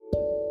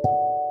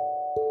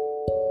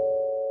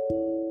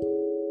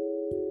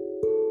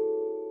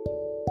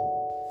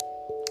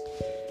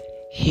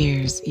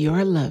Here's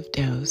your love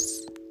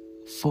dose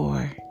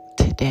for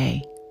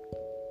today.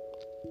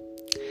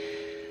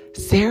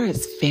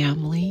 Sarah's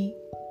family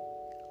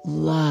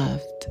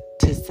loved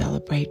to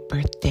celebrate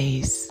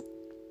birthdays.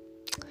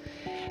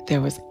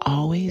 There was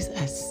always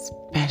a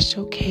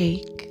special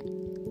cake,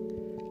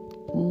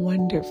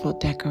 wonderful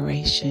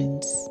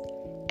decorations,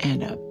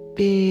 and a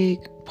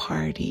big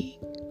party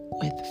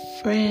with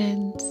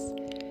friends,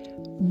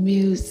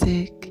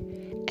 music,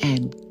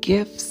 and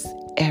gifts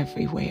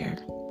everywhere.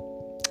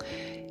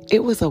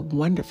 It was a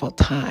wonderful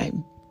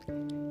time,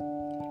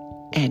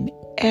 and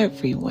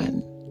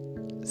everyone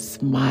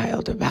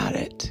smiled about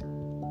it,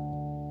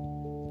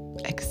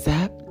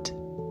 except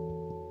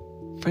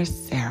for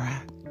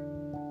Sarah.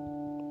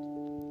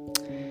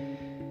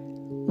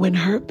 When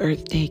her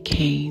birthday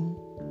came,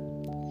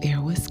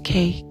 there was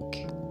cake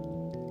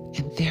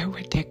and there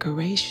were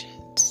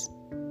decorations.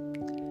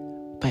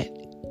 But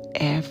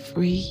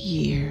every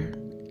year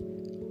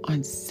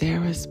on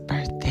Sarah's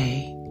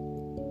birthday,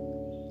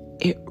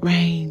 it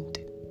rained.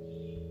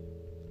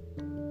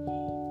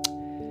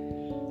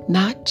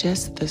 Not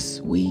just the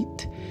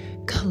sweet,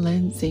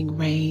 cleansing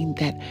rain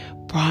that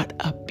brought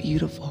a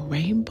beautiful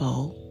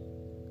rainbow.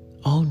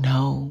 Oh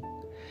no,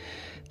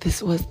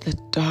 this was the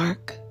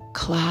dark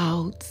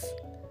clouds,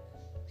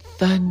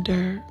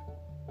 thunder,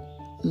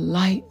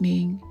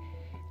 lightning,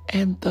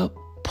 and the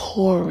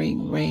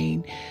pouring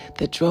rain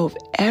that drove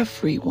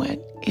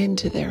everyone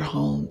into their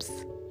homes.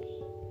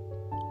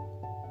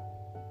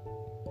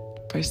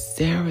 For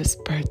Sarah's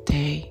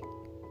birthday,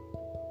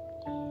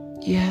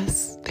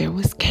 yes, there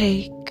was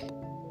cake.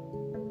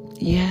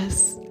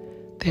 Yes,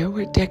 there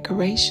were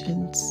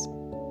decorations.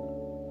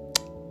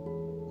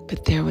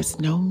 But there was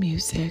no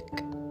music,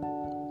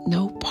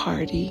 no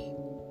party,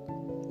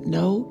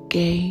 no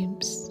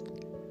games,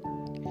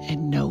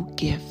 and no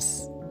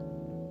gifts.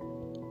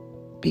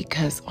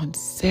 Because on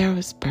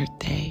Sarah's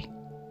birthday,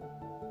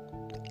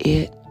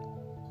 it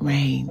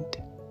rained.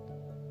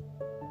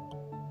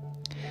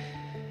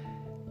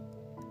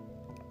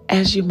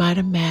 As you might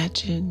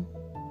imagine,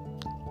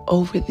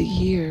 over the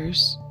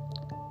years,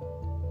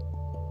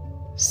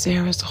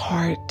 Sarah's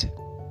heart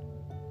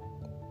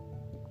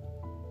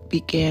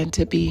began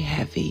to be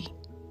heavy.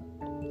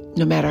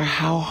 No matter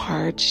how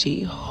hard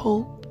she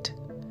hoped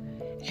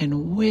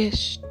and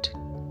wished,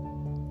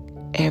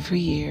 every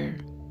year,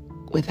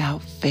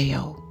 without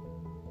fail,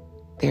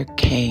 there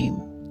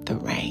came the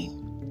rain.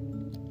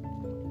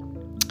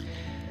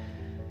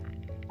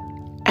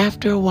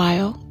 After a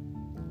while,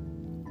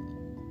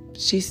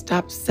 she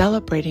stopped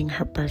celebrating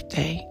her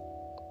birthday,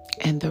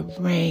 and the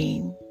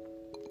rain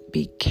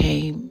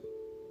became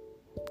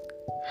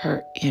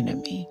her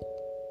enemy.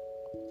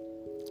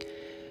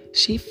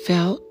 She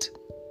felt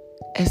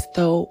as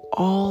though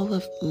all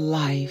of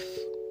life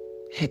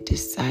had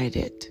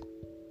decided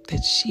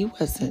that she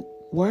wasn't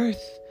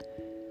worth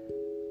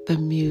the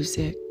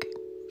music,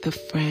 the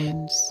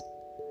friends,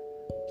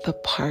 the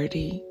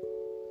party,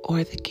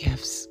 or the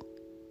gifts.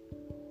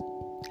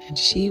 And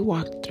she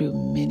walked through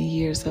many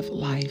years of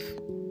life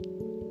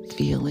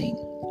feeling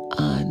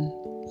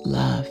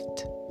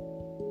unloved.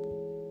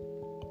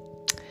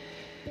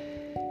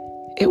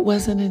 It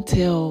wasn't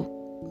until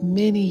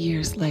many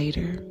years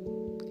later,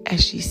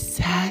 as she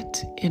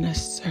sat in a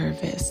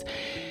service,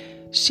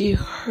 she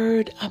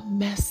heard a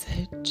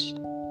message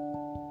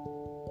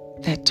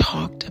that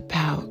talked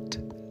about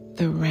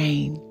the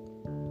rain.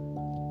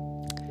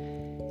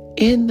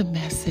 In the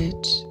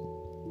message,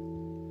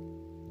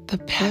 the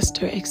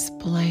pastor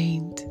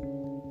explained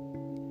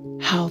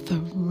how the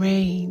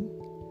rain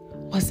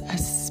was a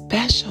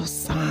special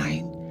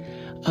sign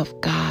of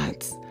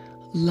God's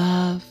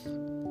love,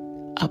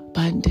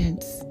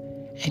 abundance,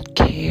 and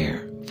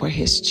care for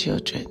His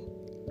children.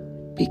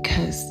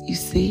 Because, you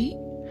see,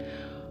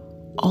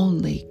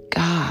 only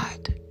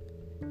God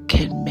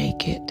can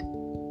make it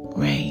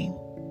rain.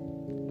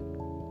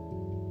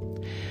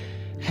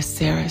 As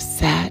Sarah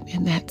sat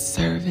in that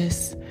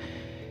service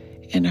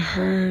and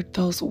heard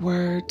those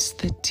words,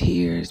 the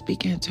tears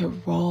began to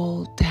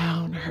roll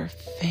down her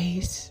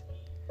face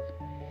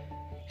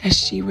as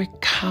she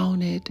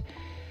recounted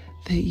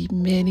the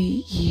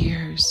many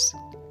years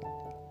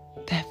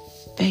that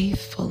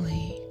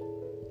faithfully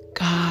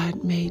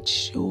God made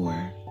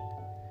sure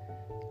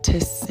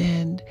to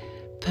send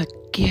the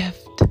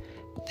gift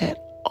that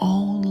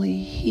only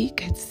He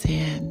could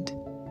send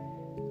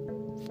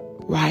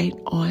right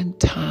on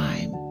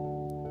time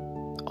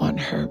on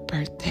her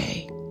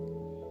birthday.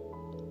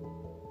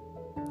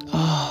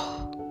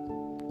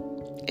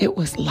 Oh, it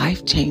was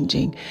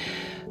life-changing.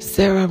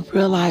 Sarah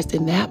realized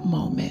in that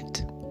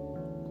moment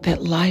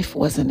that life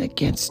wasn't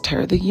against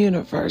her. The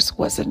universe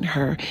wasn't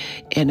her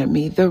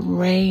enemy. The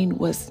rain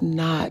was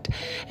not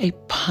a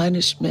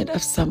punishment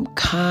of some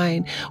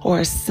kind or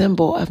a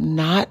symbol of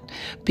not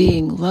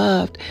being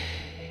loved.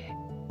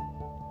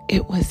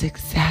 It was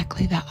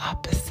exactly the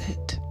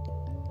opposite.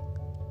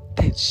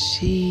 That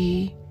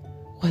she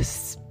was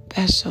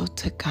special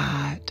to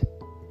God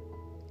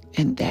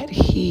and that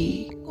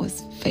He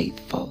was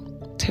faithful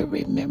to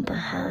remember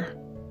her.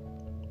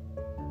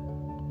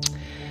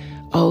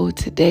 Oh,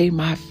 today,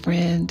 my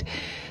friend,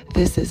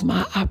 this is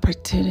my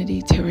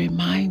opportunity to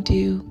remind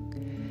you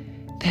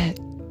that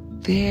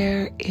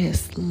there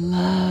is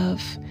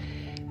love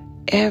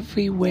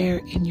everywhere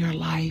in your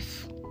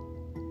life.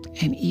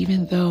 And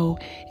even though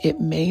it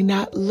may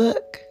not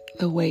look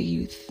the way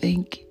you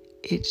think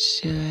it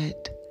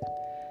should,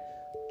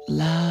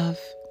 love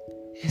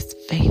is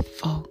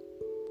faithful.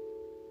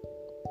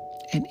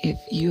 And if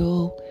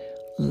you'll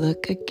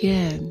look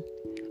again,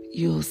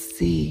 you'll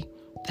see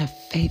the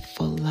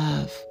faithful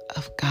love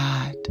of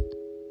God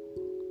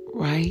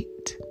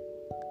right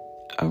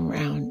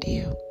around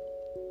you.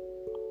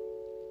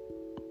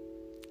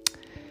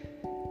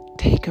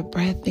 Take a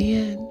breath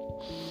in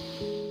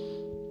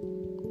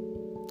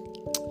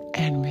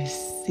and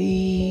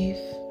receive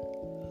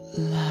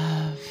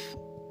love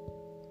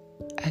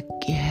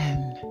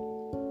again.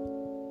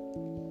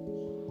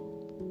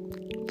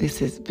 This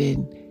has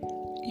been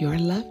your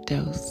Love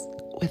Dose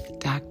with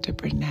Dr.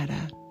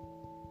 Bernetta.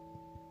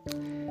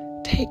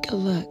 Take a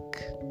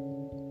look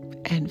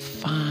and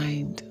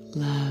find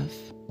love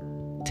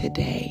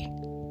today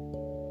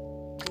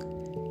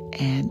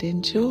and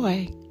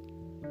enjoy.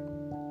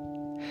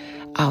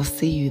 I'll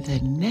see you the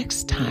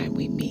next time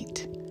we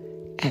meet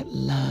at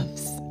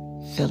Love's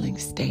Filling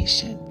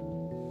Station.